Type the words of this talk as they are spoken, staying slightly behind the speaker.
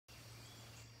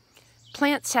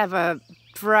Plants have a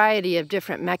variety of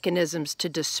different mechanisms to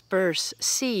disperse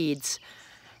seeds,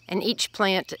 and each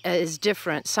plant is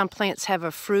different. Some plants have a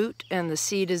fruit and the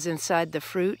seed is inside the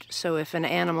fruit, so if an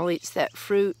animal eats that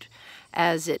fruit,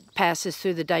 as it passes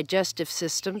through the digestive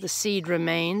system, the seed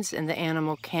remains and the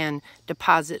animal can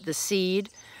deposit the seed.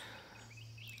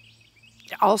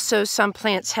 Also, some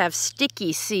plants have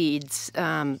sticky seeds,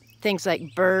 things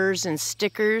like burrs and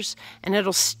stickers, and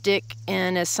it'll stick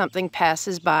in as something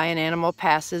passes by, an animal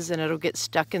passes, and it'll get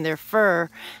stuck in their fur,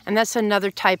 and that's another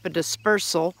type of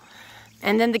dispersal.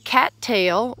 And then the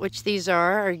cattail, which these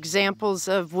are examples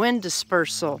of wind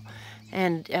dispersal,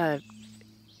 and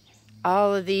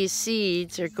all of these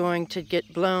seeds are going to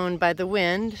get blown by the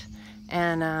wind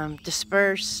and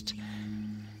dispersed.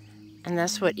 And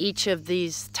that's what each of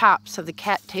these tops of the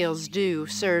cattails do,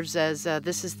 serves as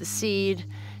this is the seed,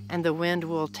 and the wind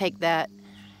will take that,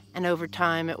 and over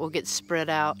time it will get spread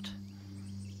out.